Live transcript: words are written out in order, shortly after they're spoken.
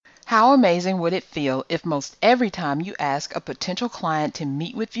How amazing would it feel if most every time you ask a potential client to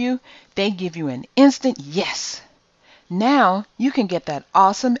meet with you, they give you an instant yes? Now you can get that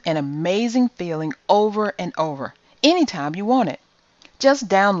awesome and amazing feeling over and over, anytime you want it. Just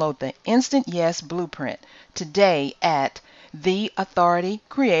download the Instant Yes Blueprint today at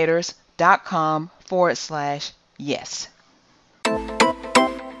theauthoritycreators.com/yes.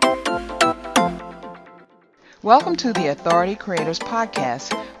 Welcome to the Authority Creators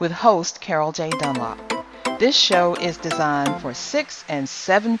Podcast with host Carol J. Dunlop. This show is designed for 6- and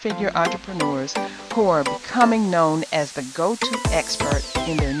 7-figure entrepreneurs who are becoming known as the go-to expert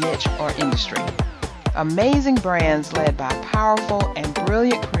in their niche or industry. Amazing brands led by powerful and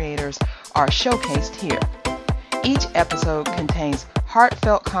brilliant creators are showcased here. Each episode contains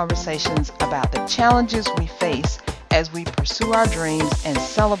heartfelt conversations about the challenges we face as we pursue our dreams and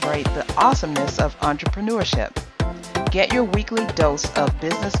celebrate the awesomeness of entrepreneurship. Get your weekly dose of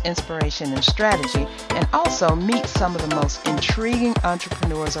business inspiration and strategy, and also meet some of the most intriguing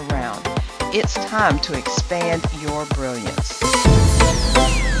entrepreneurs around. It's time to expand your brilliance.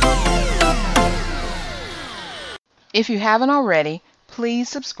 If you haven't already, please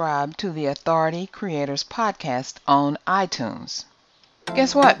subscribe to the Authority Creators Podcast on iTunes.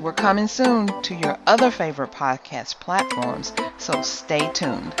 Guess what? We're coming soon to your other favorite podcast platforms, so stay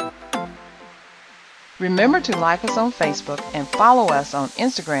tuned. Remember to like us on Facebook and follow us on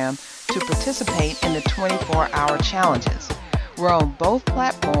Instagram to participate in the 24-hour challenges. We're on both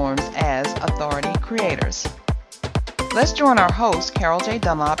platforms as Authority Creators. Let's join our host, Carol J.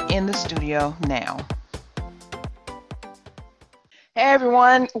 Dunlop, in the studio now. Hey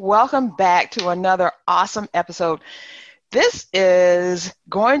everyone, welcome back to another awesome episode. This is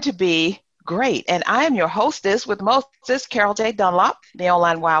going to be great, and I am your hostess with Moses, Carol J. Dunlop, the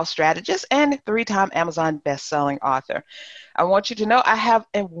online WOW strategist and 3-time Amazon best-selling author. I want you to know I have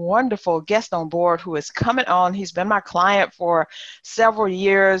a wonderful guest on board who is coming on. He's been my client for several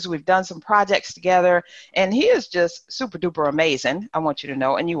years. We've done some projects together, and he is just super duper amazing, I want you to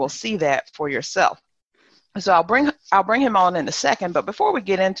know, and you will see that for yourself. So I'll bring him on in a second, but before we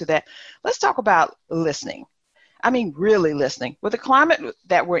get into that, let's talk about listening. I mean, really listening. With the climate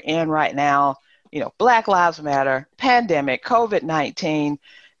that we're in right now, Black Lives Matter, pandemic, COVID-19,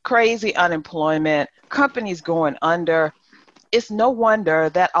 crazy unemployment, companies going under, it's no wonder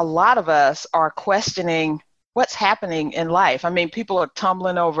that a lot of us are questioning what's happening in life. I mean, people are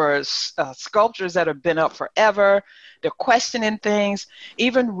tumbling over sculptures that have been up forever. They're questioning things.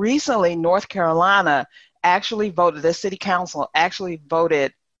 Even recently, North Carolina the city council actually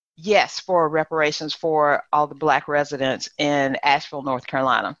voted yes for reparations for all the Black residents in Asheville, North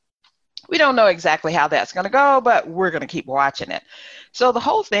Carolina. We don't know exactly how that's going to go, but we're going to keep watching it. So the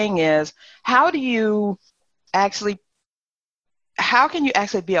whole thing is, how can you actually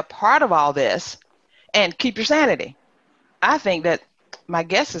be a part of all this and keep your sanity? I think that my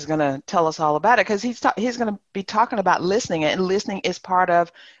guest is going to tell us all about it, because he's going to be talking about listening, and listening is part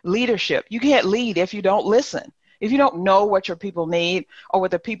of leadership. You can't lead if you don't listen. If you don't know what your people need, or what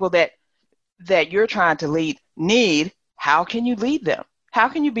the people that you're trying to lead need, how can you lead them? How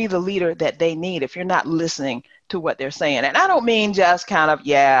can you be the leader that they need if you're not listening to what they're saying? And I don't mean just kind of,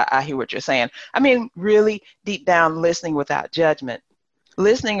 yeah, I hear what you're saying. I mean really deep down listening without judgment,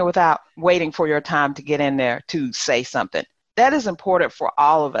 listening without waiting for your time to get in there to say something. That is important for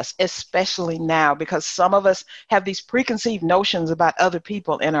all of us, especially now, because some of us have these preconceived notions about other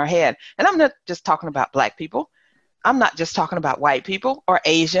people in our head. And I'm not just talking about Black people. I'm not just talking about white people or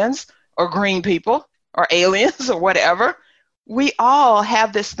Asians or green people or aliens or whatever. We all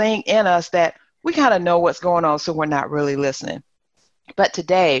have this thing in us that we kind of know what's going on, so we're not really listening. But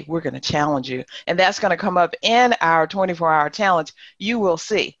today we're going to challenge you, and that's going to come up in our 24-hour challenge. You will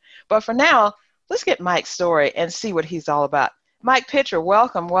see. But for now, let's get Mike's story and see what he's all about. Mike Pitcher,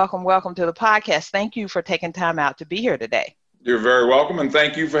 welcome to the podcast. Thank you for taking time out to be here today. You're very welcome, and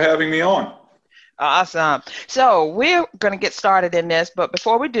thank you for having me on. Awesome. So we're going to get started in this, but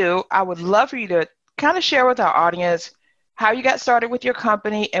before we do, I would love for you to kind of share with our audience how you got started with your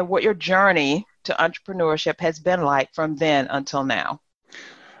company and what your journey to entrepreneurship has been like from then until now.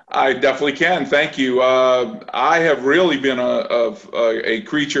 I definitely can. Thank you. I have really been a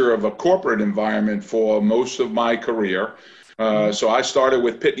creature of a corporate environment for most of my career. So I started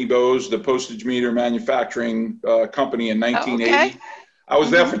with Pitney Bowes, the postage meter manufacturing company in 1980. Okay. I was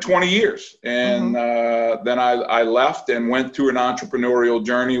there for 20 years, and then I left and went through an entrepreneurial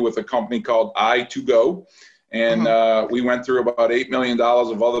journey with a company called i2Go. And we went through about $8 million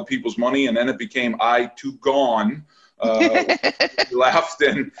of other people's money, and then it became i2Gone. Left,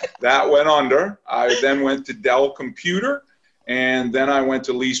 and that went under. I then went to Dell Computer, and then I went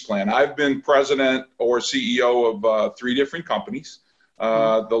to LeasePlan. I've been president or CEO of 3 different companies.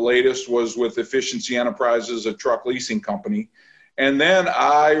 The latest was with Efficiency Enterprises, a truck leasing company. And then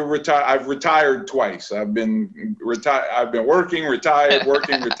I've retired twice. I've been working, retired,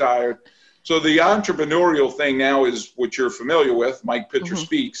 working, retired. So the entrepreneurial thing now is what you're familiar with. Mike Pitcher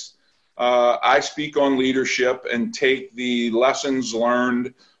Speaks. I speak on leadership and take the lessons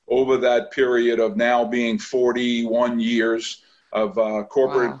learned over that period of now being 41 years of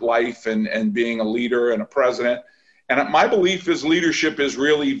corporate life and being a leader and a president. And my belief is leadership is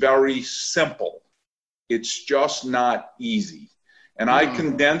really very simple. It's just not easy. And I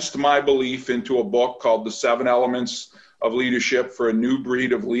condensed my belief into a book called The 7 Elements of Leadership for a New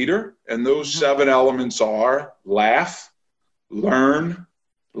Breed of Leader. And those 7 elements are laugh, learn,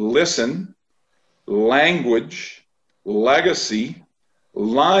 listen, language, legacy,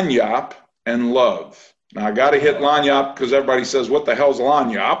 lagniappe, and love. Now, I got to hit lagniappe because everybody says, what the hell's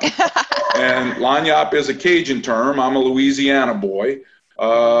lagniappe? And lagniappe is a Cajun term. I'm a Louisiana boy.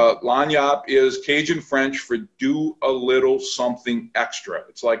 Lagniappe is Cajun French for do a little something extra.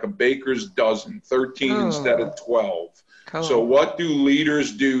 It's like a baker's dozen, 13 instead of 12. Cool. So what do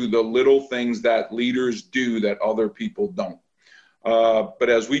leaders do? The little things that leaders do that other people don't. But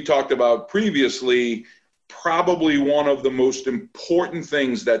as we talked about previously, probably one of the most important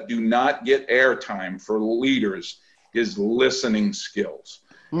things that do not get airtime for leaders is listening skills.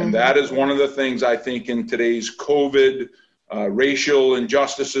 And that is one of the things I think in today's COVID, racial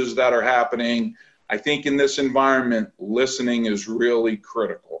injustices that are happening, I think in this environment, listening is really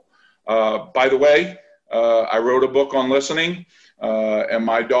critical. By the way, I wrote a book on listening, and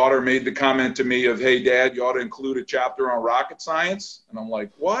my daughter made the comment to me of, hey, Dad, you ought to include a chapter on rocket science. And I'm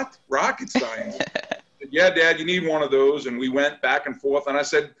like, what? Rocket science? Yeah, Dad, you need one of those. And we went back and forth. And I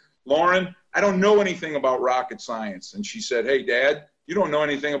said, Lauren, I don't know anything about rocket science. And she said, hey, Dad, you don't know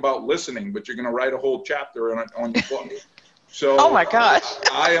anything about listening, but you're going to write a whole chapter on your book. So oh my gosh.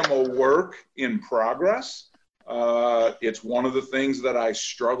 I am a work in progress. It's one of the things that I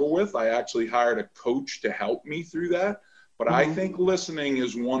struggle with. I actually hired a coach to help me through that. But I think listening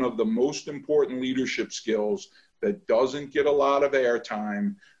is one of the most important leadership skills that doesn't get a lot of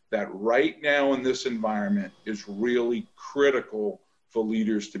airtime, that right now in this environment is really critical for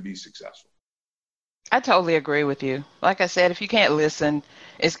leaders to be successful. I totally agree with you. Like I said, if you can't listen,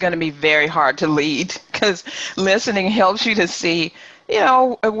 it's going to be very hard to lead, because listening helps you to see,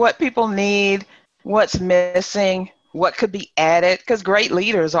 what people need, what's missing, what could be added, because great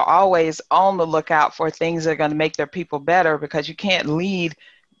leaders are always on the lookout for things that are going to make their people better, because you can't lead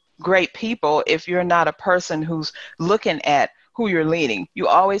great people if you're not a person who's looking at who you're leading. You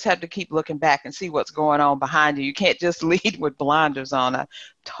always have to keep looking back and see what's going on behind you. You can't just lead with blinders on. I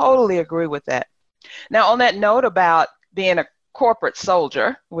totally agree with that. Now, on that note about being a corporate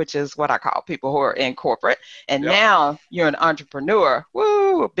soldier, which is what I call people who are in corporate, and now you're an entrepreneur.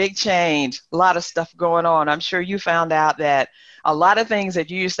 Woo, a big change, a lot of stuff going on. I'm sure you found out that a lot of things that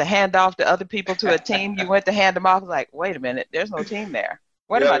you used to hand off to other people to a team, you went to hand them off, like, wait a minute, there's no team there.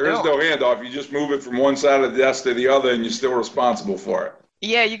 What am I doing? There is no handoff. You just move it from one side of the desk to the other, and you're still responsible for it.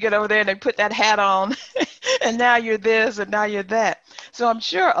 Yeah, you get over there and they put that hat on, and now you're this and now you're that. So I'm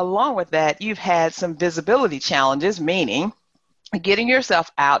sure along with that, you've had some visibility challenges, meaning getting yourself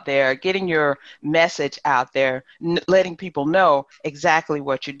out there, getting your message out there, letting people know exactly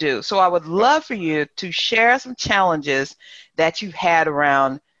what you do. So I would love for you to share some challenges that you've had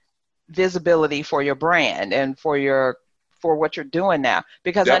around visibility for your brand and for what you're doing now.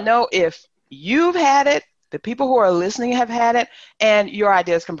 Because I know if you've had it, the people who are listening have had it, and your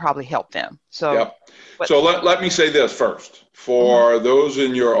ideas can probably help them. So, so let me say this first. For those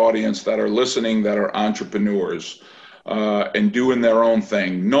in your audience that are listening that are entrepreneurs and doing their own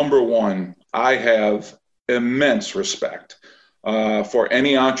thing, number one, I have immense respect for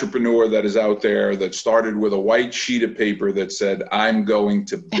any entrepreneur that is out there that started with a white sheet of paper that said, I'm going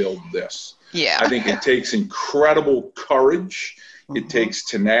to build this. I think it takes incredible courage. It takes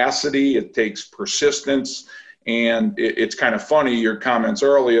tenacity. It takes persistence. And it's kind of funny, your comments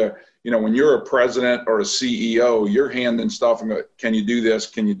earlier, when you're a president or a CEO, you're handing stuff and go, can you do this?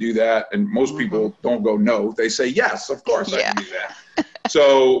 Can you do that? And most people don't go, no. They say, yes, of course I can do that.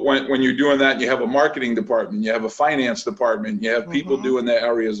 So when you're doing that, you have a marketing department, you have a finance department, you have people doing their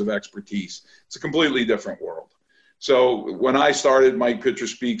areas of expertise. It's a completely different world. So when I started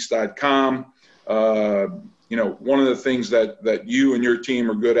MikePitcherSpeaks.com, one of the things that you and your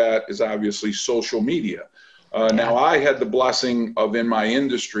team are good at is obviously social media. Now, I had the blessing of, in my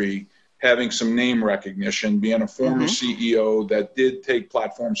industry, having some name recognition, being a former CEO that did take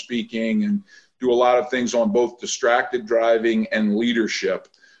platform speaking and do a lot of things on both distracted driving and leadership.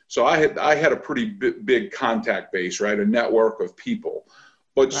 So I had a pretty big contact base, right? A network of people.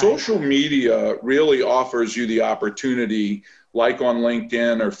 But Right. social media really offers you the opportunity, like on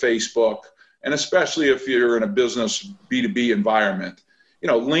LinkedIn or Facebook, and especially if you're in a business B2B environment.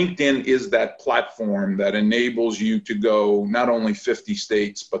 LinkedIn is that platform that enables you to go not only 50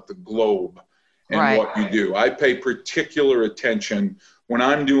 states, but the globe in Right. what you do. I pay particular attention when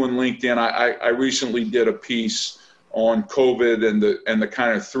I'm doing LinkedIn. I recently did a piece on COVID and the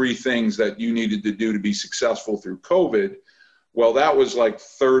kind of 3 things that you needed to do to be successful through COVID. Well, that was like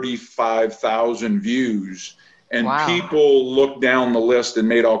 35,000 views, and Wow. people looked down the list and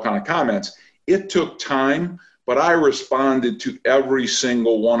made all kind of comments. It took time, but I responded to every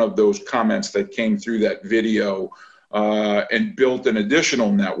single one of those comments that came through that video and built an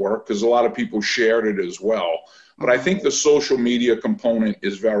additional network because a lot of people shared it as well. But I think the social media component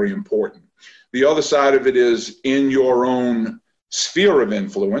is very important. The other side of it is in your own sphere of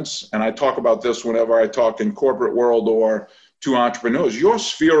influence, and I talk about this whenever I talk in corporate world or to entrepreneurs. Your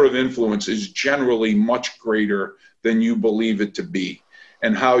sphere of influence is generally much greater than you believe it to be.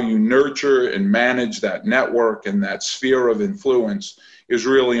 And how you nurture and manage that network and that sphere of influence is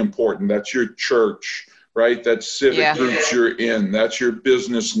really important. That's your church, right? That's civic Yeah. groups you're in. That's your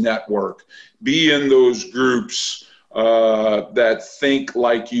business network. Be in those groups that think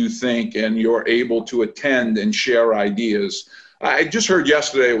like you think, and you're able to attend and share ideas. I just heard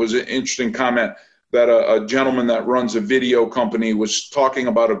yesterday, it was an interesting comment, that a gentleman that runs a video company was talking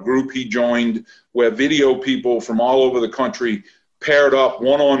about a group he joined where video people from all over the country paired up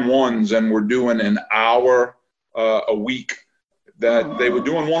one-on-ones and were doing an hour a week, that they were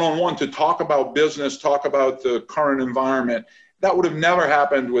doing one-on-one to talk about business, talk about the current environment. That would have never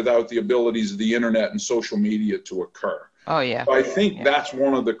happened without the abilities of the internet and social media to occur. Oh, yeah. So I think that's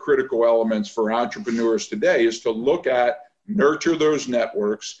one of the critical elements for entrepreneurs today, is to look at, nurture those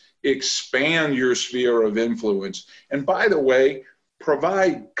networks, expand your sphere of influence, and by the way,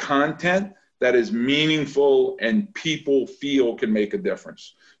 provide content that is meaningful and people feel can make a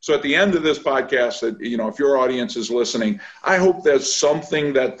difference. So at the end of this podcast, if your audience is listening, I hope there's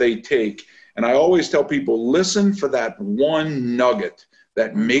something that they take. And I always tell people, listen for that one nugget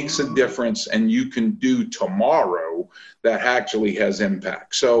that makes a difference and you can do tomorrow that actually has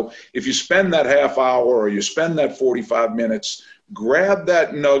impact. So if you spend that half hour or you spend that 45 minutes, grab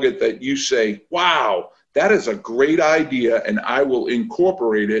that nugget that you say, wow, that is a great idea, and I will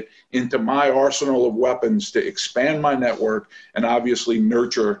incorporate it into my arsenal of weapons to expand my network and obviously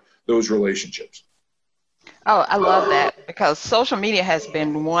nurture those relationships. Oh, I love that, because social media has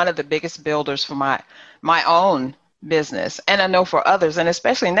been one of the biggest builders for my own business, and I know for others, and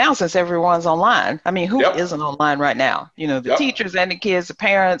especially now since everyone's online. I mean, who isn't online right now? The teachers and the kids, the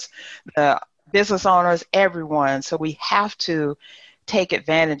parents, the business owners, everyone. So we have to take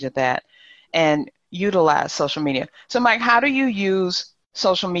advantage of that and utilize social media. So Mike, how do you use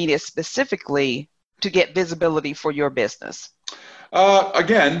social media specifically to get visibility for your business?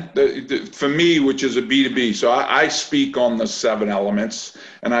 Again, for me, which is a B2B, so I speak on the 7 elements,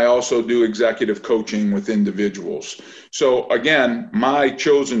 and I also do executive coaching with individuals. So again, my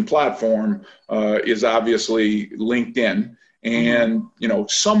chosen platform is obviously LinkedIn, and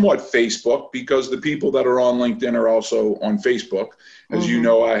somewhat Facebook, because the people that are on LinkedIn are also on Facebook. As you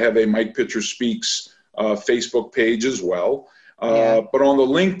know, I have a Mike Pitcher Speaks Facebook page as well. But on the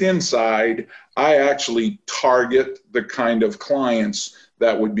LinkedIn side, I actually target the kind of clients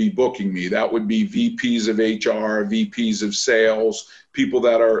that would be booking me. That would be VPs of HR, VPs of sales, people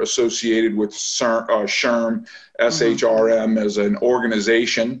that are associated with SHRM, SHRM as an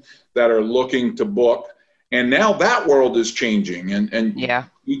organization that are looking to book. And now that world is changing. And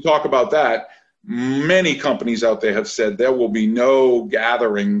you talk about that. Many companies out there have said there will be no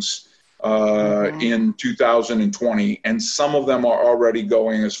gatherings in 2020, and some of them are already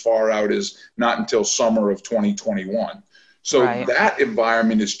going as far out as not until summer of 2021. So that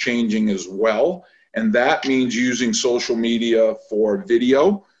environment is changing as well, and that means using social media for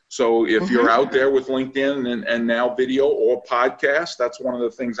video. So if you're out there with LinkedIn and now video or podcast, that's one of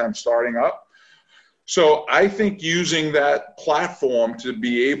the things I'm starting up. So I think using that platform to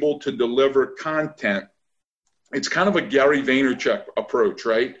be able to deliver content, it's kind of a Gary Vaynerchuk approach,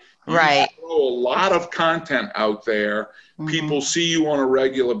 right? You throw a lot of content out there. People see you on a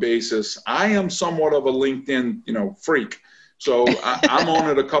regular basis. I am somewhat of a LinkedIn, freak. So I'm on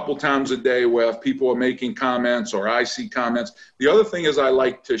it a couple times a day where if people are making comments or I see comments. The other thing is I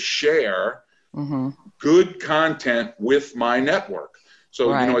like to share good content with my network.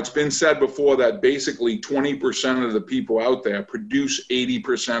 So, it's been said before that basically 20% of the people out there produce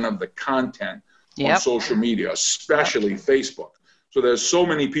 80% of the content on Yep. social media, especially Facebook. So there's so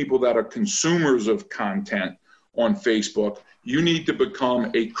many people that are consumers of content on Facebook. You need to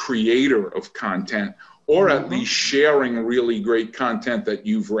become a creator of content, or at least sharing really great content that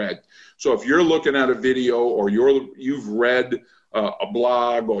you've read. So if you're looking at a video, or you've read a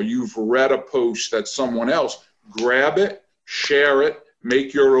blog, or you've read a post that someone else, grab it, share it,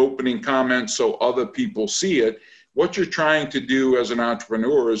 make your opening comments so other people see it. What you're trying to do as an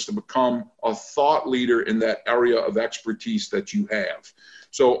entrepreneur is to become a thought leader in that area of expertise that you have.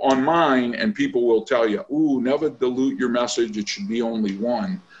 So on mine, and people will tell you, ooh, never dilute your message. It should be only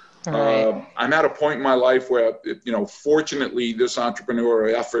one. Right. I'm at a point in my life where, fortunately, this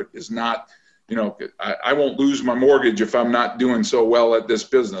entrepreneurial effort is not, I won't lose my mortgage if I'm not doing so well at this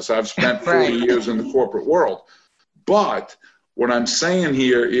business. I've spent 40 years in the corporate world. But what I'm saying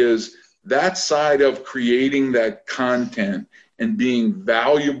here is that side of creating that content and being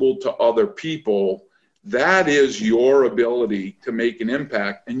valuable to other people, that is your ability to make an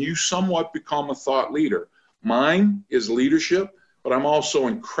impact, and you somewhat become a thought leader. Mine is leadership, but I'm also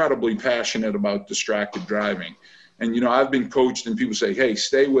incredibly passionate about distracted driving. And, I've been coached, and people say, hey,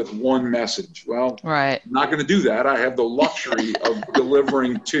 stay with one message. Well, Right. I'm not going to do that. I have the luxury of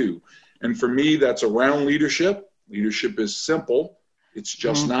delivering two. And for me, that's around leadership. Leadership is simple. It's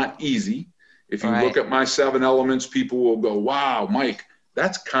just not easy. If you look at my 7 elements, people will go, wow, Mike,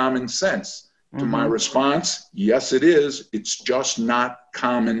 that's common sense. To my response, yes, it is. It's just not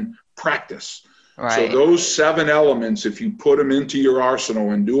common practice. Right. So those 7 elements, if you put them into your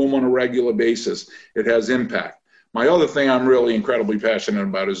arsenal and do them on a regular basis, it has impact. My other thing I'm really incredibly passionate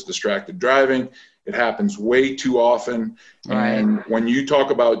about is distracted driving. It happens way too often. And when you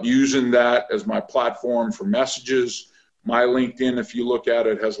talk about using that as my platform for messages, my LinkedIn, if you look at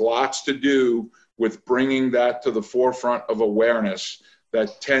it, has lots to do with bringing that to the forefront of awareness,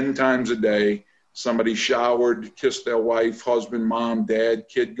 that 10 times a day, somebody showered, kissed their wife, husband, mom, dad,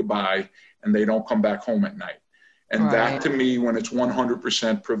 kid goodbye, and they don't come back home at night. And that, to me, when it's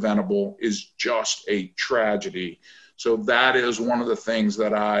 100% preventable, is just a tragedy. So that is one of the things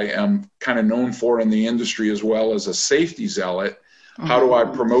that I am kind of known for in the industry, as well as a safety zealot. How do I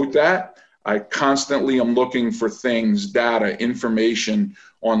promote that? I constantly am looking for things, data, information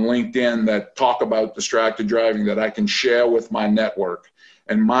on LinkedIn that talk about distracted driving that I can share with my network.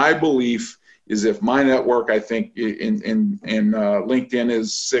 And my belief is, if my network, I think in LinkedIn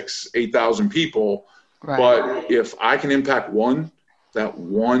is 8,000 people, but if I can impact that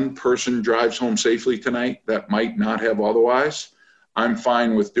one person drives home safely tonight that might not have otherwise, I'm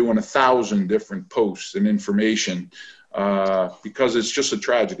fine with doing 1,000 different posts and information, because it's just a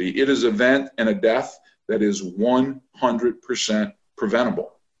tragedy. It is an event and a death that is 100%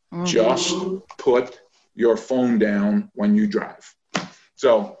 preventable. Just put your phone down when you drive.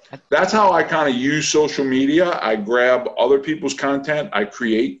 So that's how I kind of use social media. I grab other people's content. I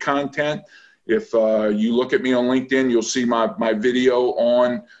create content. If you look at me on LinkedIn, you'll see my video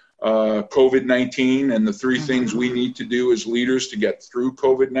on COVID-19 and the 3 things we need to do as leaders to get through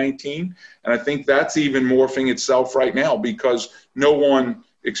COVID-19. And I think that's even morphing itself right now, because no one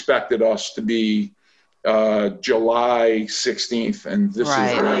expected us to be July 16th, and this is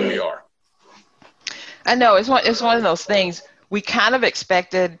where we are. I know it's one of those things. We kind of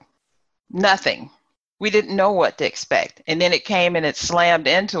expected nothing. We didn't know what to expect. And then it came and it slammed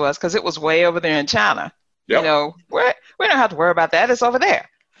into us because it was way over there in China. Yep. We don't have to worry about that. It's over there.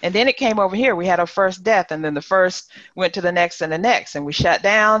 And then it came over here. We had our first death, and then the first went to the next and the next, and we shut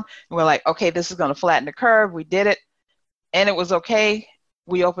down. And we're like, okay, this is going to flatten the curve. We did it, and it was okay.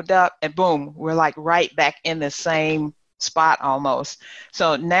 We opened up, and boom, we're like right back in the same spot almost.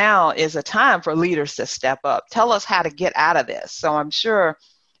 So now is a time for leaders to step up. Tell us how to get out of this. So I'm sure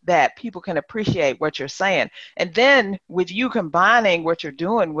that people can appreciate what you're saying. And then with you combining what you're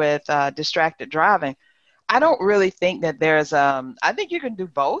doing with distracted driving, I don't really think that there's, I think you can do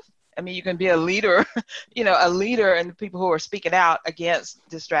both. I mean, you can be a leader, a leader and the people who are speaking out against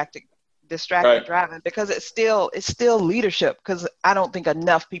distracted driving, because it's still leadership, because I don't think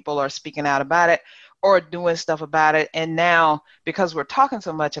enough people are speaking out about it or doing stuff about it. And now, because we're talking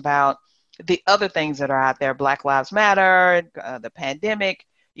so much about the other things that are out there, Black Lives Matter, the pandemic,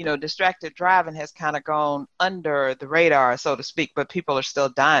 distracted driving has kind of gone under the radar, so to speak, but people are still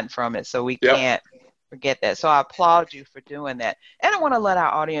dying from it. So we can't forget that. So I applaud you for doing that. And I want to let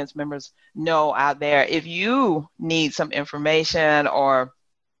our audience members know out there, if you need some information or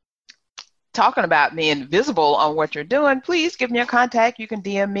talking about being visible on what you're doing, please give me a contact. You can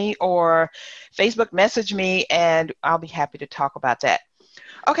DM me or Facebook message me, and I'll be happy to talk about that.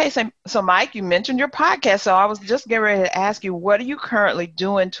 Okay, so Mike, you mentioned your podcast, so I was just getting ready to ask you, what are you currently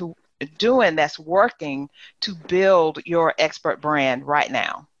doing to doing that's working to build your expert brand right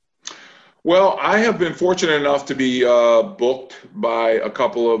now? Well, I have been fortunate enough to be booked by a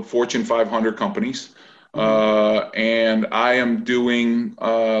couple of Fortune 500 companies. And I am doing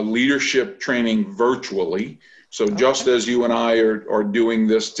leadership training virtually. So just as you and I are doing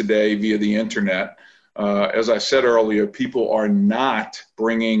this today via the internet, as I said earlier, people are not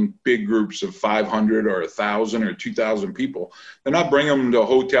bringing big groups of 500 or 1,000 or 2,000 people. They're not bringing them to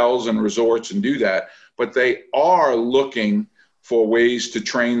hotels and resorts and do that, but they are looking for ways to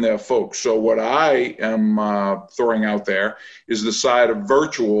train their folks. So what I am throwing out there is the side of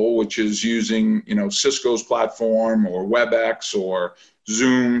virtual, which is using, Cisco's platform or WebEx or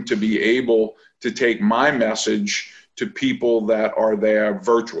Zoom to be able to take my message to people that are there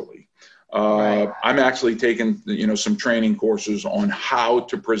virtually. I'm actually taking, some training courses on how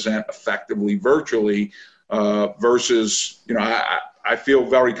to present effectively virtually versus, I feel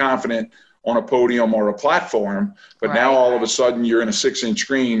very confident on a podium or a platform, but now all of a sudden you're in a 6-inch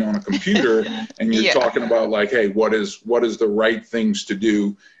screen on a computer and you're talking about like, hey, what is the right things to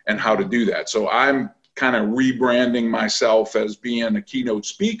do and how to do that. So I'm kind of rebranding myself as being a keynote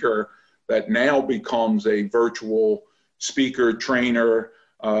speaker that now becomes a virtual speaker, trainer,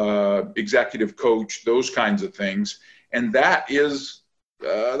 executive coach, those kinds of things. And that is,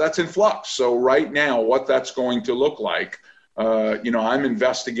 that's in flux. So right now, what that's going to look like, I'm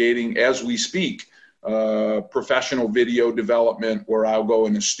investigating as we speak, professional video development where I'll go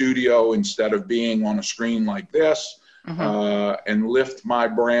in the studio instead of being on a screen like this, and lift my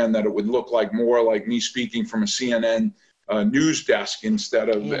brand that it would look like more like me speaking from a CNN news desk instead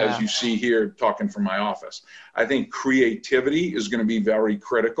of, as you see here, talking from my office. I think creativity is going to be very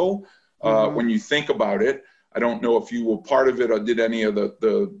critical when you think about it. I don't know if you were part of it or did any of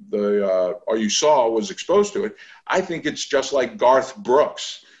or you saw, was exposed to it. I think it's just like Garth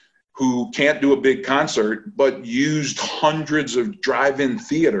Brooks, who can't do a big concert, but used hundreds of drive-in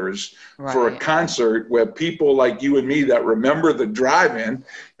theaters for a concert where people like you and me that remember the drive-in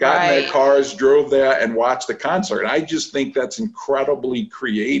got in their cars, drove there, and watched the concert. I just think that's incredibly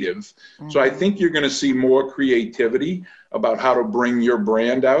creative. So I think you're going to see more creativity about how to bring your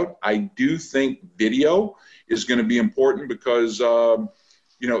brand out. I do think video is going to be important because,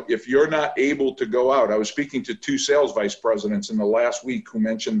 if you're not able to go out, I was speaking to 2 sales vice presidents in the last week who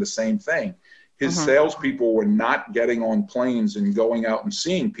mentioned the same thing. His salespeople were not getting on planes and going out and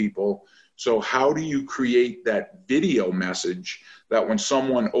seeing people. So how do you create that video message that when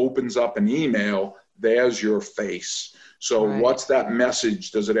someone opens up an email, there's your face? So what's that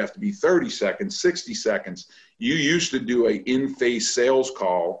message? Does it have to be 30 seconds, 60 seconds? You used to do a in-face sales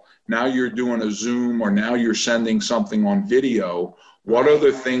call. Now you're doing a Zoom, or now you're sending something on video. What are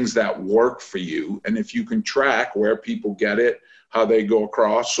the things that work for you? And if you can track where people get it, how they go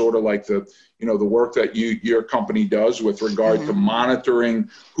across, sort of like the work that your company does with regard to monitoring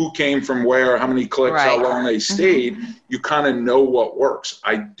who came from where, how many clicks, how long they stayed, you kind of know what works.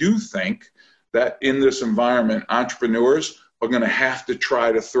 I do think that in this environment, entrepreneurs are going to have to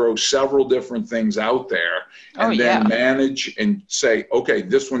try to throw several different things out there and then manage and say, okay,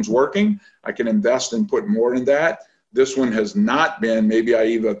 this one's working. I can invest and put more in that. This one has not been, maybe I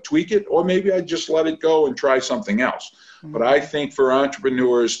either tweak it or maybe I just let it go and try something else. But I think for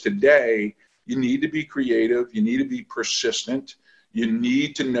entrepreneurs today, you need to be creative. You need to be persistent. You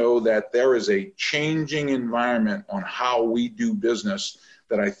need to know that there is a changing environment on how we do business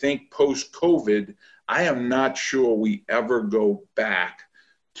that I think post-COVID, I am not sure we ever go back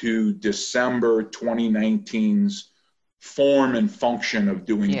to December 2019's form and function of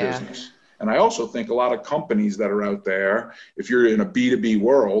doing business. And I also think a lot of companies that are out there, if you're in a B2B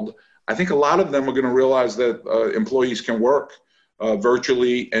world, I think a lot of them are going to realize that employees can work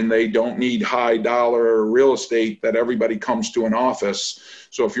virtually and they don't need high dollar real estate that everybody comes to an office.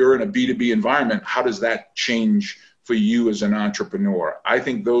 So if you're in a B2B environment, how does that change for you as an entrepreneur? I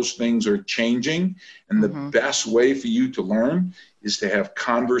think those things are changing. And the best way for you to learn is to have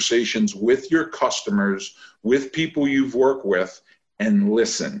conversations with your customers, with people you've worked with, and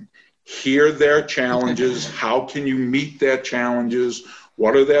listen. Hear their challenges. How can you meet their challenges?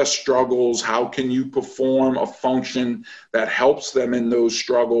 What are their struggles? How can you perform a function that helps them in those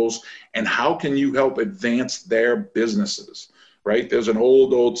struggles? And how can you help advance their businesses, right? There's an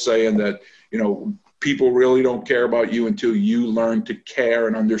old saying that, people really don't care about you until you learn to care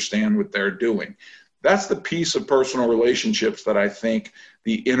and understand what they're doing. That's the piece of personal relationships that I think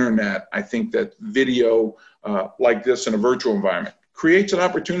the internet, I think that video like this in a virtual environment creates an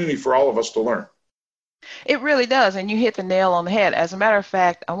opportunity for all of us to learn. It really does. And you hit the nail on the head. As a matter of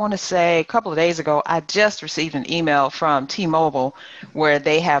fact, I want to say a couple of days ago, I just received an email from T-Mobile where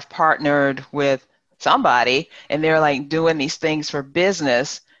they have partnered with somebody and they're like doing these things for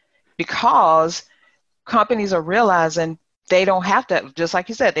business because companies are realizing they don't have to, just like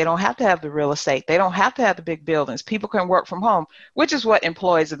you said, they don't have to have the real estate. They don't have to have the big buildings. People can work from home, which is what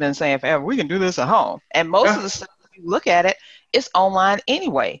employees have been saying forever. We can do this at home. And most of Yeah. the stuff, if you look at it, it's online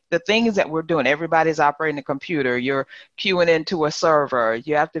anyway. The things that we're doing, everybody's operating a computer. You're queuing into a server.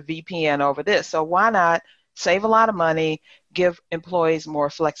 You have to VPN over this. So why not save a lot of money, give employees more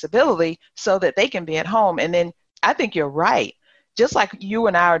flexibility so that they can be at home? And then I think you're right, just like you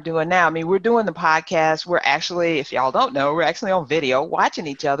and I are doing now. I mean, we're doing the podcast. We're actually, if y'all don't know, we're actually on video watching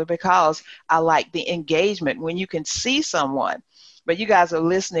each other because I like the engagement when you can see someone. But you guys are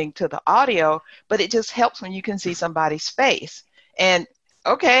listening to the audio, but it just helps when you can see somebody's face. And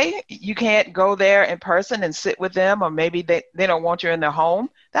okay, you can't go there in person and sit with them, or maybe they don't want you in their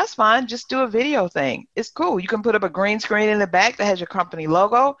home. That's fine. Just do a video thing. It's cool. You can put up a green screen in the back that has your company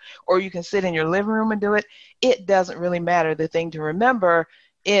logo, or you can sit in your living room and do it. It doesn't really matter. The thing to remember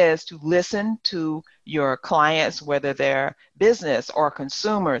is to listen to your clients, whether they're business or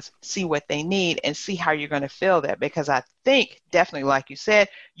consumers, see what they need and see how you're going to fill that. Because I think definitely, like you said,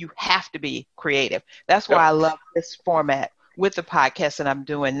 you have to be creative. That's why I love this format with the podcast that I'm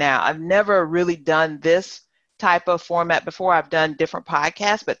doing now. I've never really done this type of format before. I've done different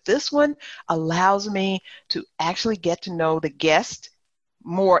podcasts, but this one allows me to actually get to know the guest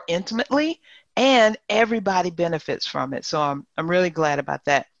more intimately, and everybody benefits from it. So I'm really glad about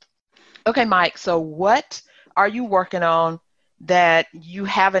that. Okay, Mike, so what are you working on that you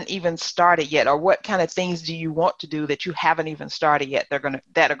haven't even started yet, or what kind of things do you want to do that you haven't even started yet that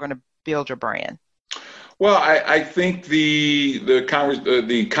are going to build your brand? Well, I think the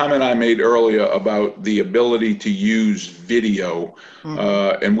comment I made earlier about the ability to use video,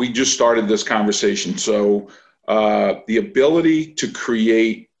 and we just started this conversation. So the ability to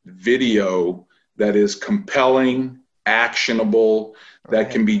create video that is compelling, actionable, that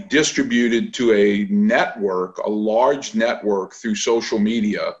can be distributed to a network, a large network through social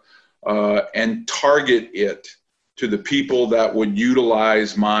media, and target it to the people that would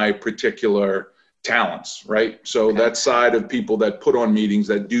utilize my particular talents, right? So that side of people that put on meetings,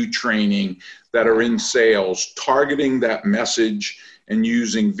 that do training, that are in sales, targeting that message and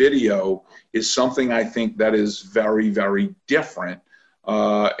using video is something I think that is very, very different.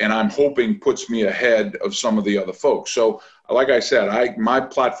 And I'm hoping puts me ahead of some of the other folks. So like I said, my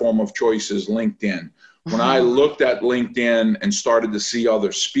platform of choice is LinkedIn. When I looked at LinkedIn and started to see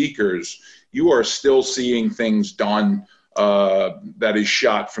other speakers, you are still seeing things done that is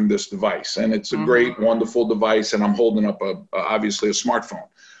shot from this device. And it's a great, wonderful device. And I'm holding up obviously a smartphone.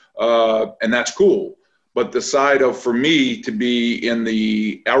 And that's cool. But the side of, for me to be in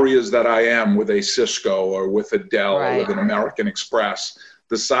the areas that I am with a Cisco or with a Dell or with an American Express,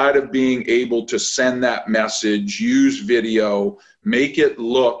 the side of being able to send that message, use video, make it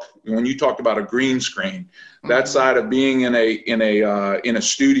look, when you talked about a green screen, that side of being in a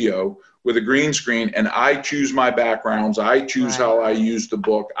studio with a green screen, and I choose my backgrounds, I choose how I use the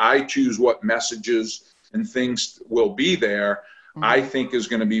book, I choose what messages and things will be there, I think is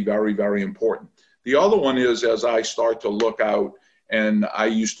going to be very, very important. The other one is, as I start to look out, and I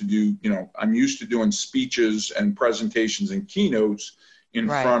used to do, I'm used to doing speeches and presentations and keynotes in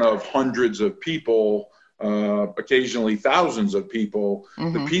front of hundreds of people, occasionally thousands of people.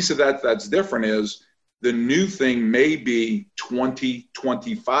 The piece of that that's different is the new thing may be 20,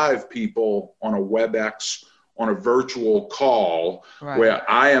 25 people on a WebEx, on a virtual call, where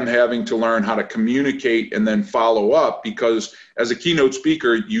I am having to learn how to communicate and then follow up, because as a keynote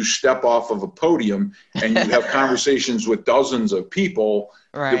speaker, you step off of a podium and you have conversations with dozens of people.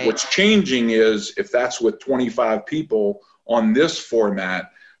 What's changing is, if that's with 25 people on this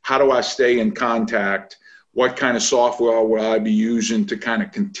format, how do I stay in contact? What kind of software will I be using to kind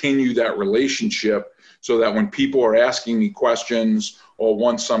of continue that relationship, so that when people are asking me questions or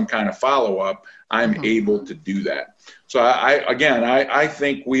want some kind of follow-up, I'm able to do that. So I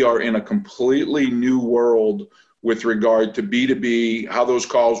think we are in a completely new world with regard to B2B, how those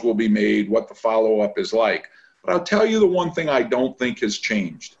calls will be made, what the follow-up is like. But I'll tell you the one thing I don't think has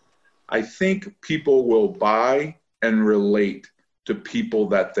changed. I think people will buy and relate to people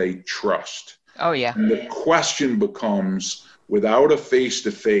that they trust. Oh, yeah. And the question becomes, without a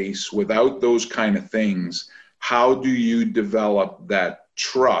face-to-face, without those kind of things, how do you develop that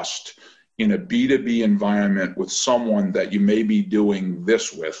trust in a B2B environment with someone that you may be doing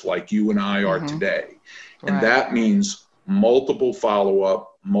this with, like you and I are today? And that means multiple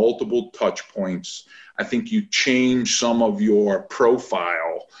follow-up, multiple touch points. I think you change some of your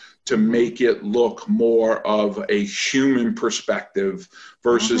profile to make it look more of a human perspective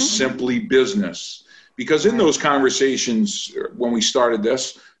versus simply business. Because in those conversations, when we started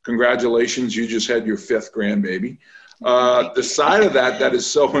this, congratulations, you just had your 5th grandbaby. The side of that is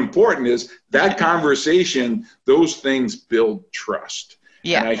so important is that conversation, those things build trust.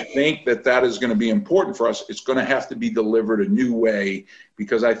 Yeah. And I think that is going to be important for us. It's going to have to be delivered a new way,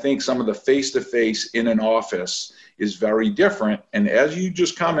 because I think some of the face-to-face in an office is very different. And as you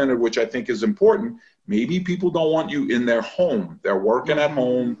just commented, which I think is important, maybe people don't want you in their home. They're working at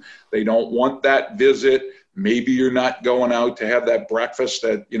home. They don't want that visit. Maybe you're not going out to have that breakfast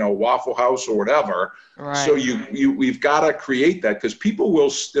at, Waffle House or whatever. Right. So we've got to create that, because people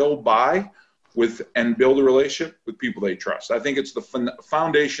will still buy with and build a relationship with people they trust. I think it's the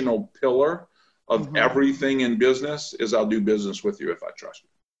foundational pillar of everything in business is I'll do business with you if I trust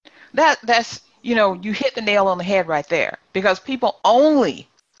you. That's, you hit the nail on the head right there, because people only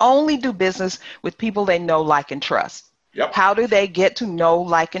do business with people they know, like, and trust. Yep. How do they get to know,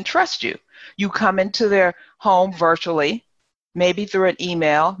 like, and trust you? You come into their home virtually, maybe through an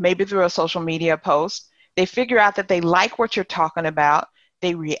email, maybe through a social media post. They figure out that they like what you're talking about.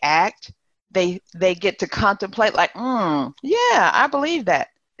 They react. They get to contemplate, like, yeah, I believe that.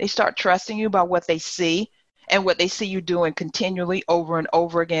 They start trusting you by what they see and what they see you doing continually over and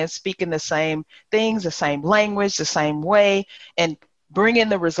over again, speaking the same things, the same language, the same way, and bringing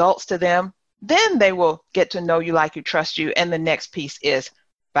the results to them. Then they will get to know you, like you, trust you. And the next piece is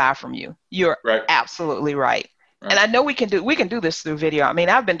buy from you. You're absolutely right. And I know we can do this through video. I mean,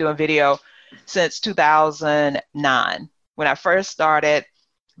 I've been doing video since 2009 when I first started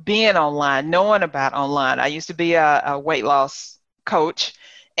being online, knowing about online. I used to be a weight loss coach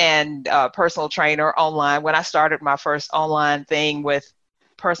and personal trainer online. When I started my first online thing with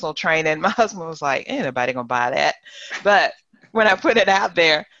personal training, my husband was like, ain't nobody gonna buy that. But when I put it out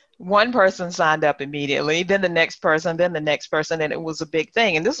there, one person signed up immediately, then the next person, and it was a big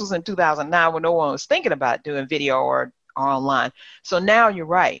thing. And this was in 2009 when no one was thinking about doing video or online. So now you're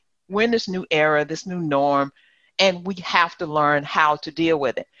right. We're in this new era, this new norm, and we have to learn how to deal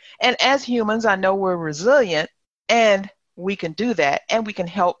with it. And as humans, I know we're resilient, and we can do that, and we can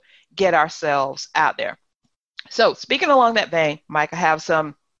help get ourselves out there. So speaking along that vein, Mike, I have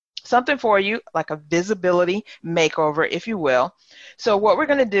something for you, like a visibility makeover, if you will. So what we're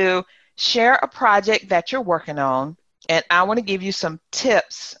going to do, share a project that you're working on, and I want to give you some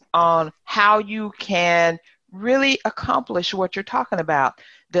tips on how you can really accomplish what you're talking about,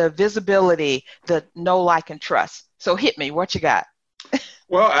 the visibility, the know, like, and trust. So hit me, what you got?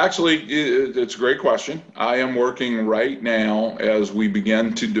 Well, actually, it's a great question. I am working right now as we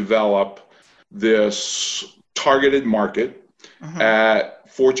begin to develop this targeted market at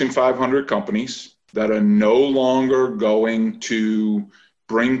Fortune 500 companies that are no longer going to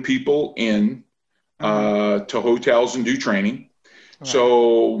bring people in to hotels and do training. Right.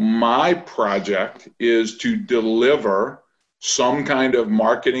 So my project is to deliver some kind of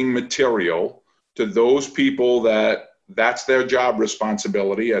marketing material to those people that's their job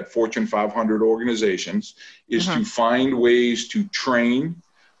responsibility at Fortune 500 organizations, is to find ways to train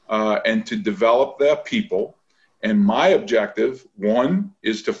and to develop their people. And my objective, one,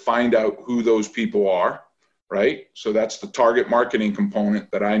 is to find out who those people are, right? So that's the target marketing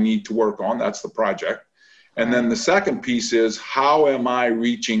component that I need to work on. That's the project. And then the second piece is, how am I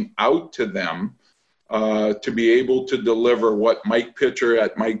reaching out to them to be able to deliver what Mike Pitcher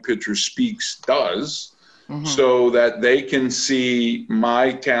at Mike Pitcher Speaks does, so that they can see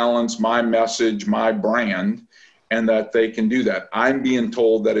my talents, my message, my brand, and that they can do that. I'm being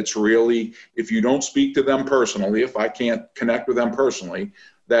told that it's really, if you don't speak to them personally, if I can't connect with them personally,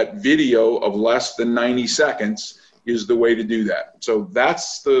 that video of less than 90 seconds is the way to do that. So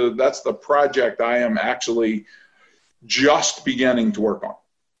that's the project I am actually just beginning to work on.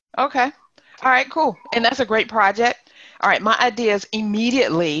 Okay. All right, cool. And that's a great project. All right, my ideas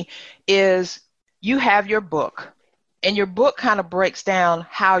immediately is you have your book. And your book kind of breaks down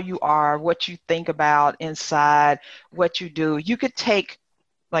how you are, what you think about inside, what you do. You could take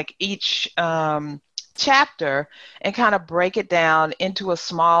like each chapter and kind of break it down into a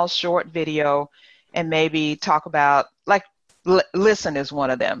small, short video and maybe talk about, like, listen is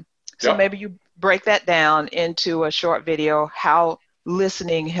one of them. So maybe you break that down into a short video, how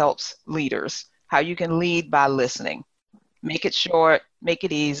listening helps leaders, how you can lead by listening. Make it short, make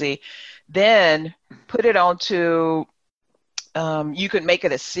it easy. Then put it onto, you could make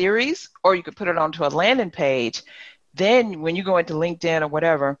it a series, or you could put it onto a landing page. Then when you go into LinkedIn or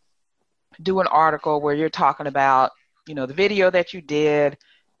whatever, do an article where you're talking about the video that you did,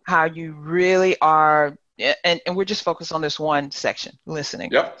 how you really are, and we're just focused on this one section,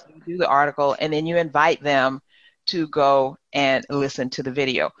 listening. Yep. So you do the article, and then you invite them to go and listen to the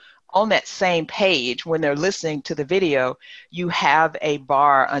video. On that same page, when they're listening to the video, you have a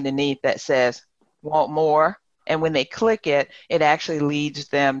bar underneath that says, want more? And when they click it, it actually leads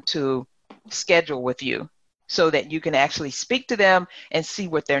them to schedule with you so that you can actually speak to them and see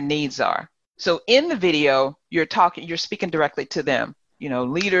what their needs are. So in the video, you're speaking directly to them.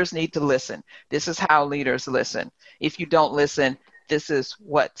 Leaders need to listen. This is how leaders listen. If you don't listen, this is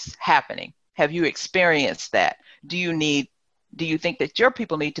what's happening. Have you experienced that? Do you think that your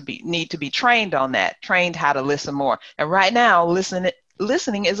people need to be trained on that, trained how to listen more? And right now,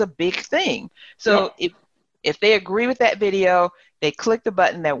 listening is a big thing. So if they agree with that video, they click the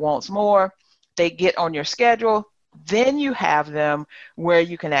button that wants more, they get on your schedule, then you have them where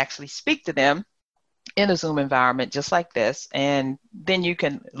you can actually speak to them in a Zoom environment just like this, and then you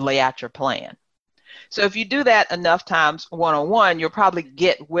can lay out your plan. So if you do that enough times one-on-one, you'll probably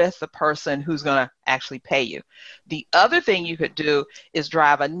get with the person who's going to actually pay you. The other thing you could do is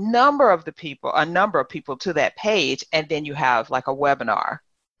drive a number of people to that page, and then you have like a webinar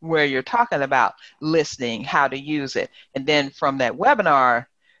where you're talking about listening, how to use it. And then from that webinar,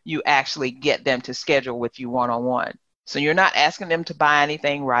 you actually get them to schedule with you one-on-one. So you're not asking them to buy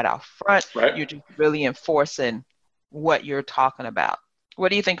anything right off front. Right. You're just really enforcing what you're talking about. What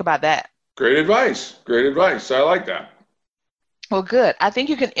do you think about that? Great advice. Great advice. I like that. Well, good. I think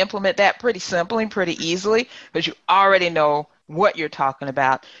you can implement that pretty simply and pretty easily because you already know what you're talking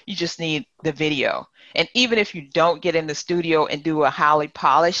about. You just need the video. And even if you don't get in the studio and do a highly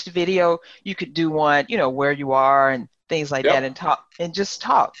polished video, you could do one, where you are and things like that, and talk and just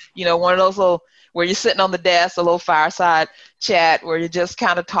talk. One of those little where you're sitting on the desk, a little fireside chat where you're just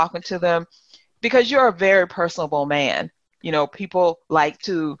kind of talking to them, because you're a very personable man. People like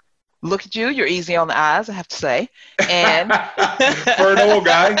to look at you. You're easy on the eyes, I have to say. And for an old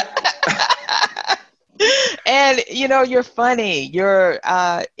guy. And, you're funny. You're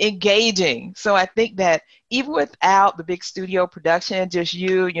engaging. So I think that even without the big studio production, just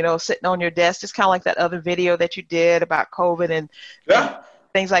you, sitting on your desk, just kind of like that other video that you did about COVID and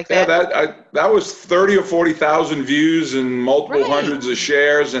things like that. That was 30 or 40,000 views and multiple hundreds of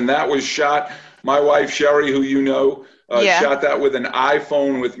shares. And that was shot. My wife, Sherry, who shot that with an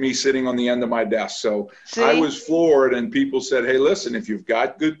iPhone with me sitting on the end of my desk. So I was floored, and people said, hey, listen, if you've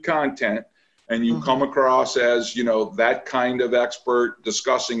got good content and you come across as, that kind of expert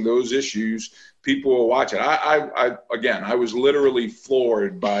discussing those issues, people will watch it. I was literally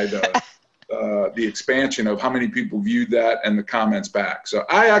floored by the expansion of how many people viewed that and the comments back. So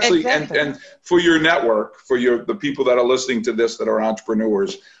I actually, and for your network, for the people that are listening to this that are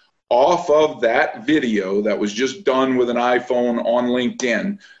entrepreneurs, off of that video that was just done with an iPhone on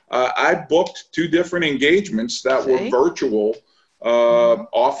LinkedIn, I booked 2 different engagements that were virtual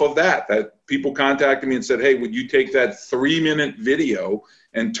off of that people contacted me and said, hey, would you take that 3-minute video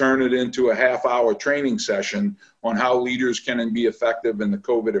and turn it into a half-hour training session on how leaders can be effective in the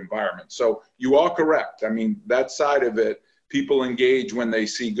COVID environment? So you are correct. I mean, that side of it, people engage when they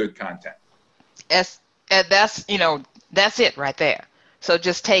see good content. That's it right there. So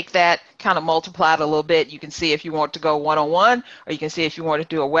just take that, kind of multiply it a little bit. You can see if you want to go one-on-one, or you can see if you want to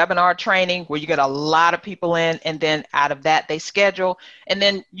do a webinar training where you get a lot of people in, and then out of that they schedule, and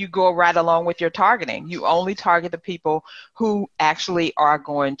then you go right along with your targeting. You only target the people who actually are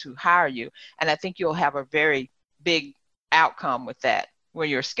going to hire you. And I think you'll have a very big outcome with that, where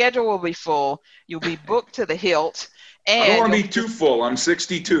your schedule will be full, you'll be booked to the hilt. And I don't want to be too full. I'm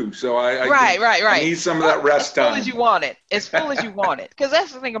 62, so I need some of that rest time. As full as you want it. As full as you want it. Because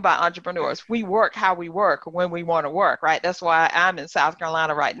that's the thing about entrepreneurs. We work how we work when we want to work, right? That's why I'm in South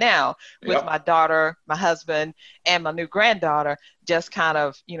Carolina right now with my daughter, my husband, and my new granddaughter, just kind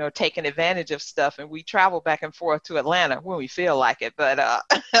of, taking advantage of stuff. And we travel back and forth to Atlanta when we feel like it. But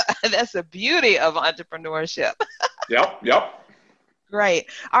that's the beauty of entrepreneurship. Yep. Great.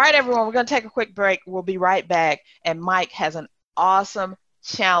 All right, everyone, we're going to take a quick break. We'll be right back. And Mike has an awesome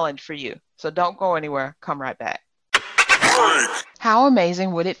challenge for you. So don't go anywhere. Come right back. How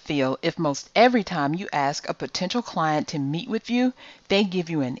amazing would it feel if most every time you ask a potential client to meet with you, they give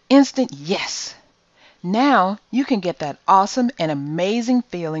you an instant yes? Now you can get that awesome and amazing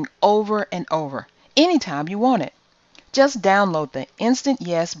feeling over and over, anytime you want it. Just download the Instant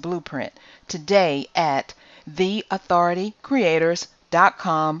Yes Blueprint today at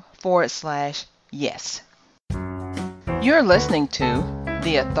theauthoritycreators.com/yes. You're listening to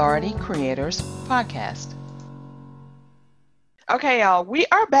the Authority Creators Podcast. Okay, y'all, we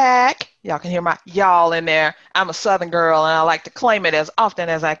are back. Y'all can hear my y'all in there. I'm a Southern girl and I like to claim it as often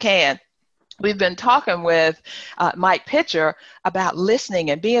as I can. We've been talking with Mike Pitcher about listening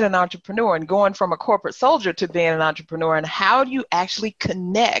and being an entrepreneur and going from a corporate soldier to being an entrepreneur, and how do you actually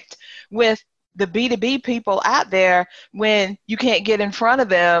connect with the B2B people out there when you can't get in front of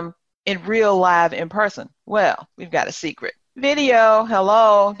them in real live in person. Well, we've got a secret. Video,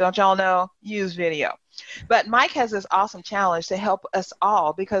 hello, don't y'all know? Use video. But Mike has this awesome challenge to help us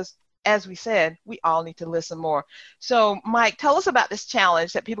all because, as we said, we all need to listen more. So, Mike, tell us about this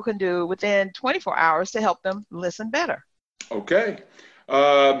challenge that people can do within 24 hours to help them listen better. Okay.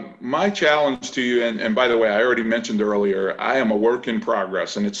 My challenge to you, and by the way, I already mentioned earlier, I am a work in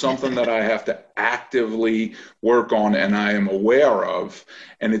progress, and it's something that I have to actively work on and I am aware of.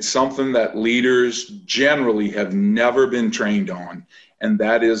 And it's something that leaders generally have never been trained on, and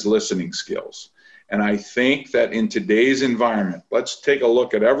that is listening skills. And I think that in today's environment, let's take a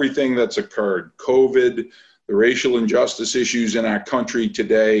look at everything that's occurred, COVID, the racial injustice issues in our country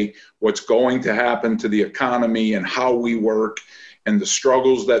today, what's going to happen to the economy and how we work, and the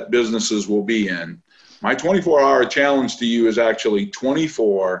struggles that businesses will be in. My 24-hour challenge to you is actually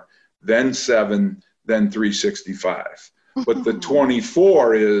 24, then 7, then 365. But the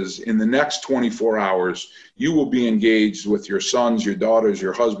 24 is in the next 24 hours, you will be engaged with your sons, your daughters,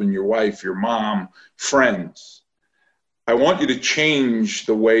 your husband, your wife, your mom, friends. I want you to change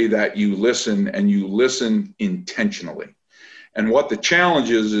the way that you listen, and you listen intentionally. And what the challenge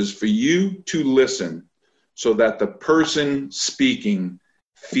is for you to listen so that the person speaking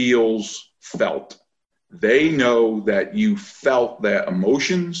feels felt. They know that you felt their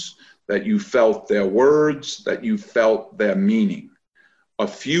emotions, that you felt their words, that you felt their meaning. A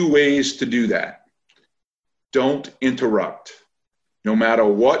few ways to do that. Don't interrupt. No matter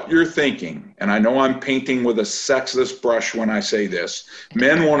what you're thinking, and I know I'm painting with a sexist brush when I say this,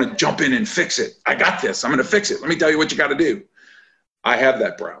 men want to jump in and fix it. I got this. I'm going to fix it. Let me tell you what you got to do. I have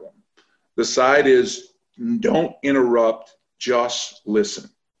that problem. The side is, don't interrupt, just listen.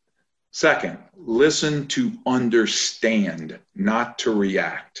 Second, listen to understand, not to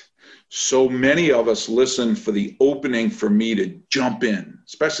react. So many of us listen for the opening for me to jump in,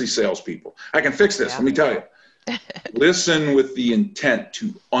 especially salespeople. I can fix this, let me tell you. Listen with the intent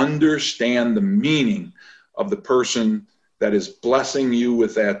to understand the meaning of the person that is blessing you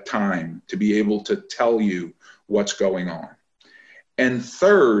with that time to be able to tell you what's going on. And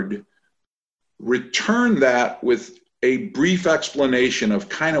third, return that with a brief explanation of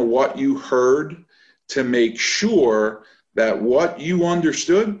kind of what you heard to make sure that what you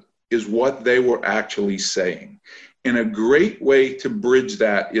understood is what they were actually saying. And a great way to bridge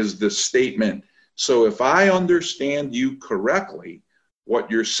that is the statement, so if I understand you correctly, what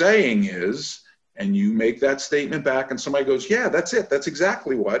you're saying is, and you make that statement back and somebody goes, yeah, that's it, that's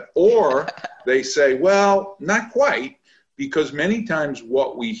exactly what, or they say, well, not quite, because many times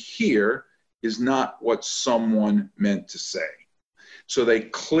what we hear is not what someone meant to say. So they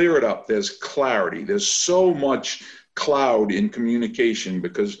clear it up. There's clarity. There's so much cloud in communication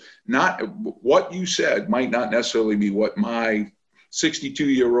because not what you said might not necessarily be what my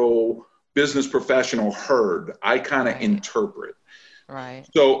 62-year-old business professional heard. I kind of interpret. Right.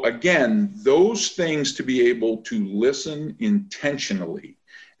 So again, those things to be able to listen intentionally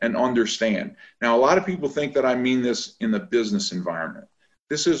and understand. Now, a lot of people think that I mean this in the business environment.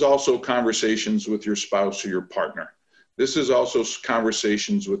 This is also conversations with your spouse or your partner. This is also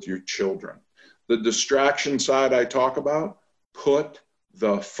conversations with your children. The distraction side I talk about, put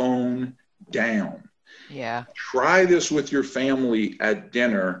the phone down. Yeah. Try this with your family at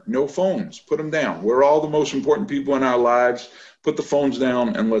dinner. No phones. Put them down. We're all the most important people in our lives. Put the phones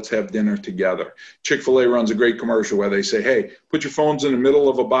down and let's have dinner together. Chick-fil-A runs a great commercial where they say, hey, put your phones in the middle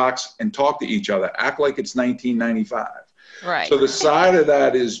of a box and talk to each other. Act like it's 1995. Right. So the side of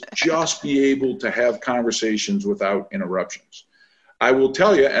that is just be able to have conversations without interruptions. I will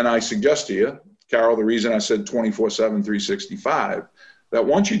tell you, and I suggest to you, Carol, the reason I said 24/7, 365, that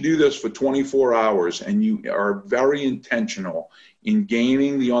once you do this for 24 hours and you are very intentional in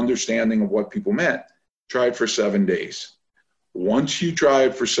gaining the understanding of what people meant, try it for 7 days. Once you try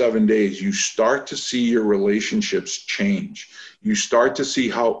it for 7 days, you start to see your relationships change. You start to see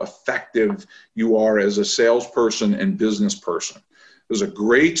how effective you are as a salesperson and business person. There's a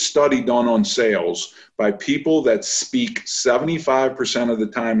great study done on sales by people that speak 75% of the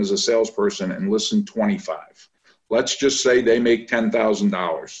time as a salesperson and listen 25. Let's just say they make $10,000.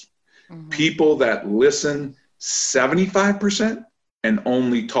 Mm-hmm. People that listen 75% and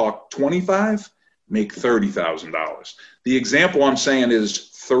only talk 25 make $30,000. The example I'm saying is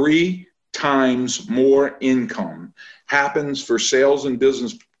 3 times more income happens for sales and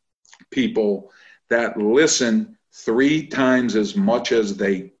business people that listen 3 times as much as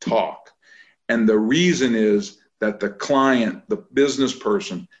they talk. And the reason is that the client, the business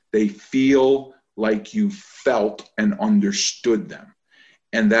person, they feel like you felt and understood them.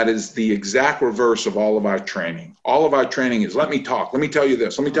 And that is the exact reverse of all of our training. All of our training is, let me talk. Let me tell you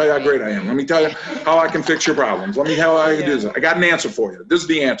this. Let me tell you how great I am. Let me tell you how I can fix your problems. Let me tell you how I can do this. I got an answer for you. This is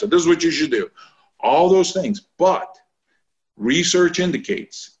the answer. This is what you should do. All those things. But research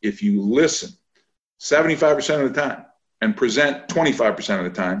indicates if you listen 75% of the time and present 25% of the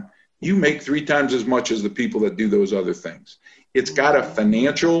time, you make 3 times as much as the people that do those other things. It's got a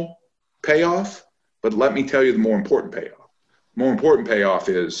financial payoff, but let me tell you the more important payoff. More important payoff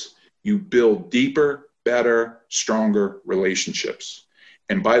is you build deeper, better, stronger relationships.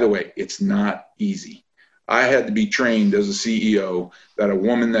 And by the way, it's not easy. I had to be trained as a CEO that a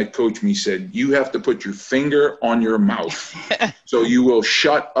woman that coached me said, you have to put your finger on your mouth so you will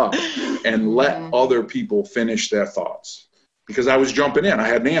shut up and let other people finish their thoughts. Because I was jumping in. I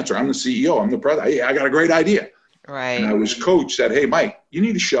had an answer. I'm the CEO. I'm the president. Hey, I got a great idea. Right. And I was coached that, hey, Mike, you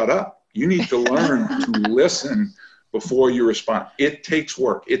need to shut up. You need to learn to listen before you respond. It takes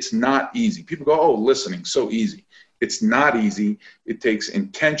work. It's not easy. People go, oh, listening, so easy. It's not easy. It takes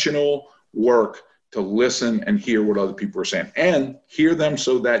intentional work to listen and hear what other people are saying and hear them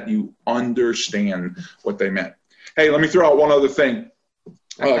so that you understand what they meant. Hey, let me throw out one other thing,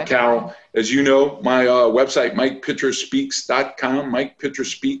 Carol. As you know, my website, MikePitcherSpeaks.com,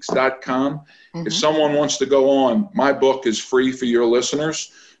 MikePitcherSpeaks.com. Mm-hmm. If someone wants to go on, my book is free for your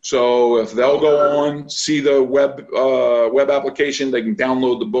listeners. So if they'll go on, see the web application, they can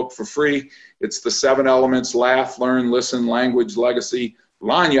download the book for free. It's the 7 elements: laugh, learn, listen, language, legacy,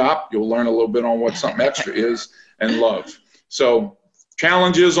 lagniappe. You'll learn a little bit on what something extra is, and love. So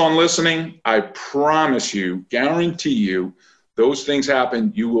challenges on listening, I promise you, guarantee you, those things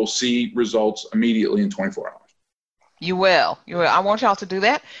happen. You will see results immediately in 24 hours. You will. I want y'all to do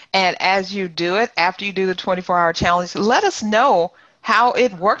that. And as you do it, after you do the 24-hour challenge, let us know how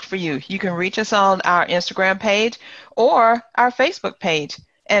it worked for you. You can reach us on our Instagram page or our Facebook page,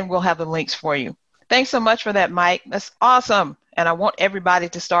 and we'll have the links for you. Thanks so much for that, Mike. That's awesome. And I want everybody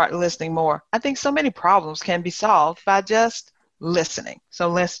to start listening more. I think so many problems can be solved by just listening. So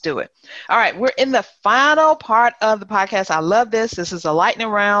let's do it. All right. We're in the final part of the podcast. I love this. This is a lightning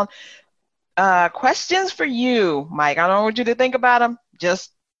round. Questions for you, Mike. I don't want you to think about them.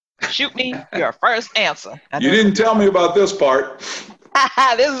 Just shoot me your first answer. You didn't tell me about this part.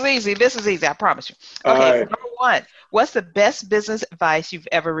 This is easy. This is easy. I promise you. Okay. Number 1, what's the best business advice you've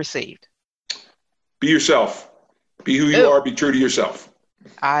ever received? Be yourself. Be who you are. Be true to yourself.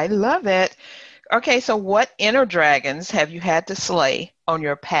 I love it. Okay. So what inner dragons have you had to slay on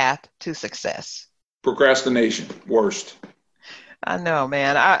your path to success? Procrastination. Worst. I know,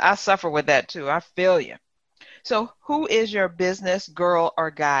 man. I suffer with that too. I feel you. So who is your business girl or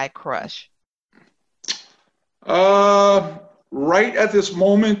guy crush? Right at this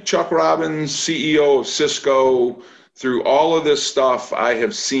moment, Chuck Robbins, CEO of Cisco. Through all of this stuff, I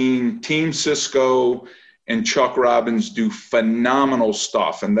have seen Team Cisco and Chuck Robbins do phenomenal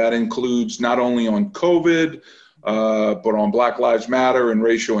stuff. And that includes not only on COVID, but on Black Lives Matter and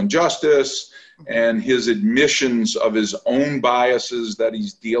racial injustice, and his admissions of his own biases that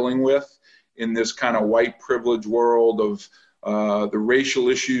he's dealing with in this kind of white privilege world of the racial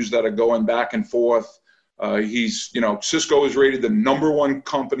issues that are going back and forth. Cisco is rated the #1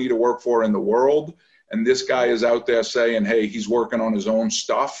 company to work for in the world. And this guy is out there saying, hey, he's working on his own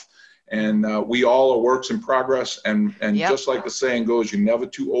stuff. And we all are works in progress. And yep. Just like the saying goes, you're never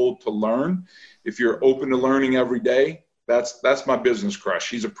too old to learn. If you're open to learning every day, that's my business crush.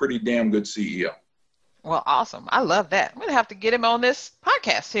 He's a pretty damn good CEO. Well, awesome. I love that. I'm going to have to get him on this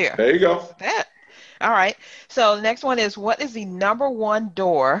podcast here. There you go. That. All right. So the next one is, what is the #1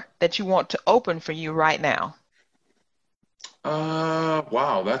 door that you want to open for you right now?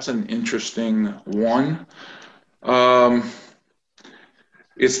 Wow, that's an interesting one.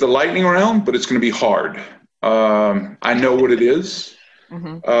 It's the lightning round, but it's going to be hard. I know what it is.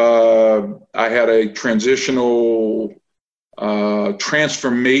 Mm-hmm. I had a transformational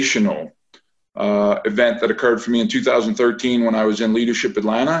event that occurred for me in 2013 when I was in Leadership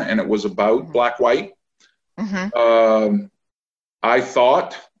Atlanta, and it was about mm-hmm. Black-White. Mm-hmm. I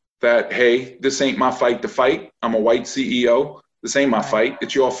thought that, hey, this ain't my fight to fight. I'm a white CEO. This ain't my fight.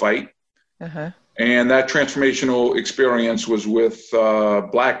 It's your fight. Uh-huh. And that transformational experience was with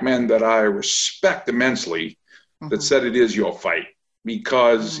Black men that I respect immensely mm-hmm. that said it is your fight.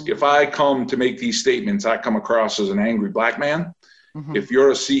 Because mm-hmm. if I come to make these statements, I come across as an angry Black man. Mm-hmm. If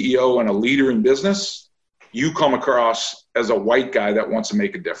you're a CEO and a leader in business, you come across as a white guy that wants to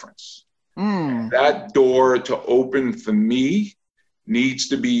make a difference. That door to open for me needs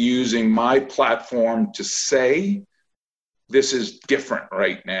to be using my platform to say, this is different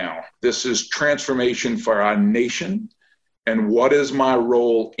right now. This is transformation for our nation. And what is my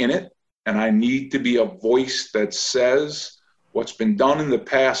role in it? And I need to be a voice that says what's been done in the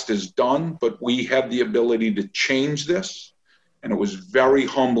past is done, but we have the ability to change this. And it was very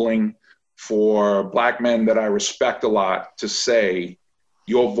humbling for Black men that I respect a lot to say,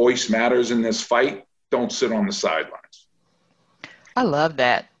 your voice matters in this fight. Don't sit on the sidelines. I love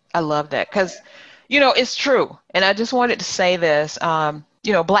that. I love that because, you know, it's true. And I just wanted to say this,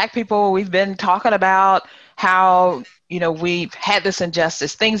 you know, Black people, we've been talking about how, you know, we've had this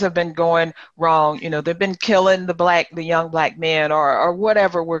injustice. Things have been going wrong. You know, they've been killing the young Black men or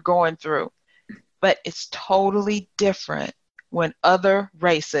whatever we're going through. But it's totally different when other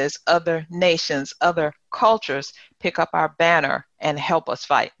races, other nations, other cultures pick up our banner and help us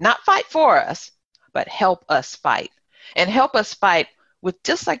fight. Not fight for us, but help us fight. And help us fight with,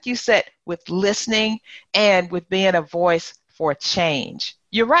 just like you said, with listening and with being a voice for change.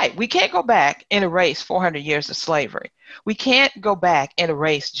 You're right. We can't go back and erase 400 years of slavery. We can't go back and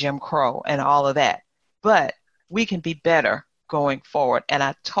erase Jim Crow and all of that. But we can be better going forward. And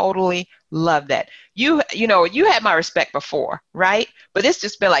I totally love that. You know, you had my respect before, right? But it's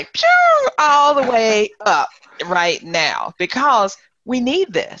just been like pew, all the way up right now because we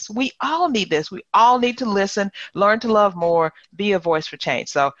need this. We all need this. We all need to listen, learn to love more, be a voice for change.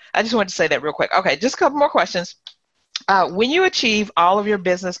 So I just wanted to say that real quick. Okay, just a couple more questions. When you achieve all of your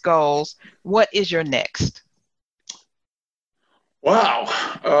business goals, what is your next? Wow.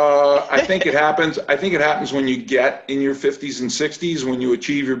 I think it happens. I think it happens when you get in your 50s and 60s, when you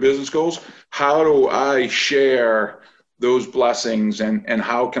achieve your business goals. How do I share those blessings and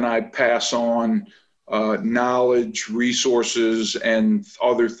how can I pass on knowledge, resources, and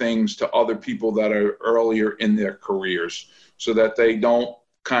other things to other people that are earlier in their careers so that they don't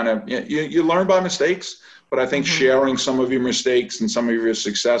kind of, you learn by mistakes. But I think sharing some of your mistakes and some of your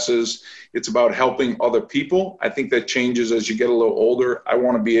successes, it's about helping other people. I think that changes as you get a little older. I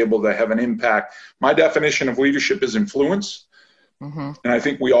want to be able to have an impact. My definition of leadership is influence. And I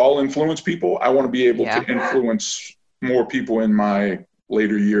think we all influence people. I want to be able to influence more people in my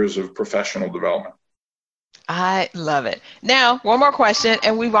later years of professional development. I love it. Now, one more question,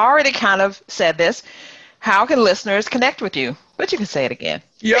 and we've already kind of said this. How can listeners connect with you? But you can say it again.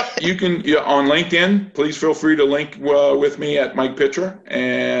 Yeah, you can on LinkedIn. Please feel free to link with me at Mike Pitcher,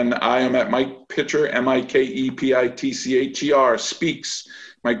 and I am at Mike Pitcher, MikePitcher, Speaks,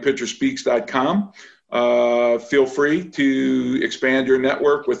 MikePitcherSpeaks.com. Feel free to expand your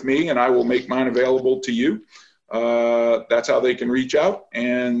network with me, and I will make mine available to you. That's how they can reach out,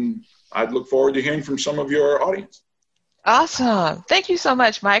 and I'd look forward to hearing from some of your audience. Awesome. Thank you so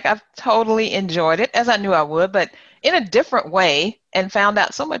much, Mike. I've totally enjoyed it, as I knew I would, but in a different way, and found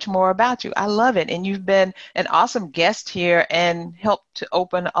out so much more about you. I love it. And you've been an awesome guest here and helped to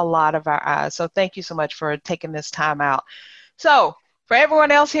open a lot of our eyes. So thank you so much for taking this time out. So for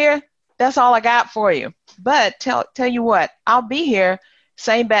everyone else here, that's all I got for you. But tell you what, I'll be here,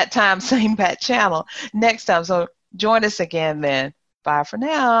 same bat time, same bat channel next time. So join us again then. Bye for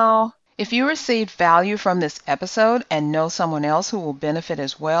now. If you received value from this episode and know someone else who will benefit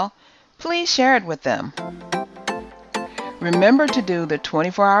as well, please share it with them. Remember to do the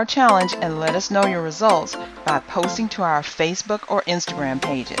 24-hour challenge and let us know your results by posting to our Facebook or Instagram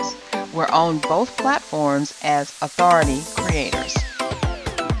pages. We're on both platforms as Authority Creators.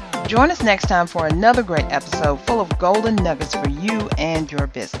 Join us next time for another great episode full of golden nuggets for you and your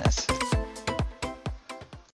business.